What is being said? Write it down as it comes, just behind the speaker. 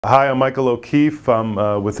Hi, I'm Michael O'Keefe.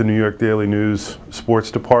 I'm with the New York Daily News Sports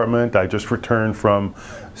Department. I just returned from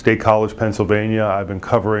State College, Pennsylvania. I've been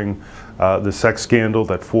covering the sex scandal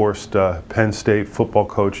that forced Penn State football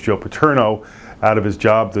coach Joe Paterno out of his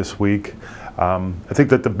job this week. I think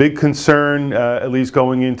that the big concern, at least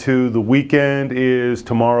going into the weekend, is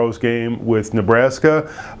tomorrow's game with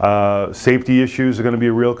Nebraska. Safety issues are going to be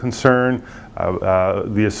a real concern.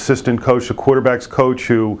 The assistant coach, the quarterback's coach,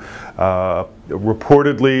 who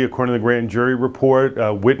reportedly, according to the grand jury report,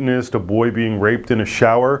 witnessed a boy being raped in a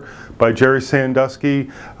shower by Jerry Sandusky.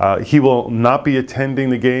 He will not be attending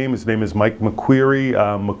the game. His name is Mike McQueary.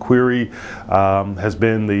 McQueary has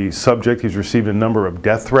been the subject. He's received a number of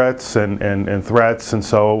death threats and threats, and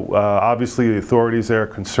so obviously the authorities there are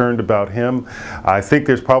concerned about him. I think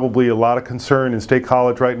there's probably a lot of concern in State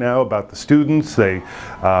College right now about the students. They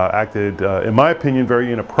acted, in my opinion,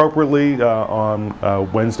 very inappropriately on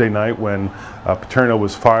Wednesday night when Paterno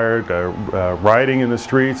was fired, rioting in the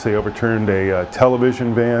streets. They overturned a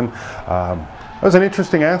television van. That was an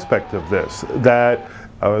interesting aspect of this, that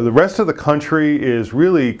the rest of the country is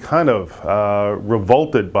really kind of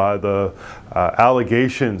revolted by the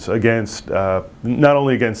allegations against, not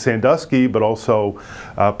only against Sandusky, but also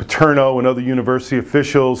Paterno and other university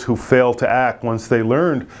officials who failed to act once they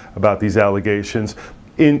learned about these allegations.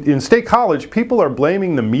 In State College, people are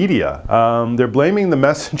blaming the media. They're blaming the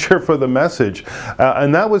messenger for the message.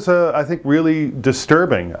 And that was, I think, really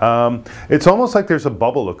disturbing. It's almost like there's a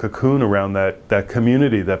bubble, a cocoon around that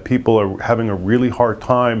community, that people are having a really hard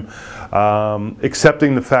time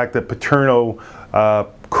accepting the fact that Paterno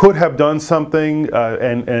could have done something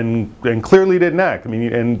and clearly didn't act. I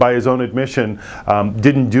mean, and by his own admission,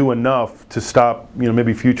 didn't do enough to stop,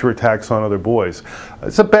 maybe future attacks on other boys.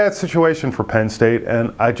 It's a bad situation for Penn State,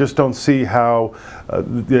 and I just don't see how,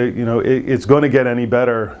 it's going to get any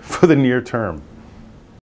better for the near term.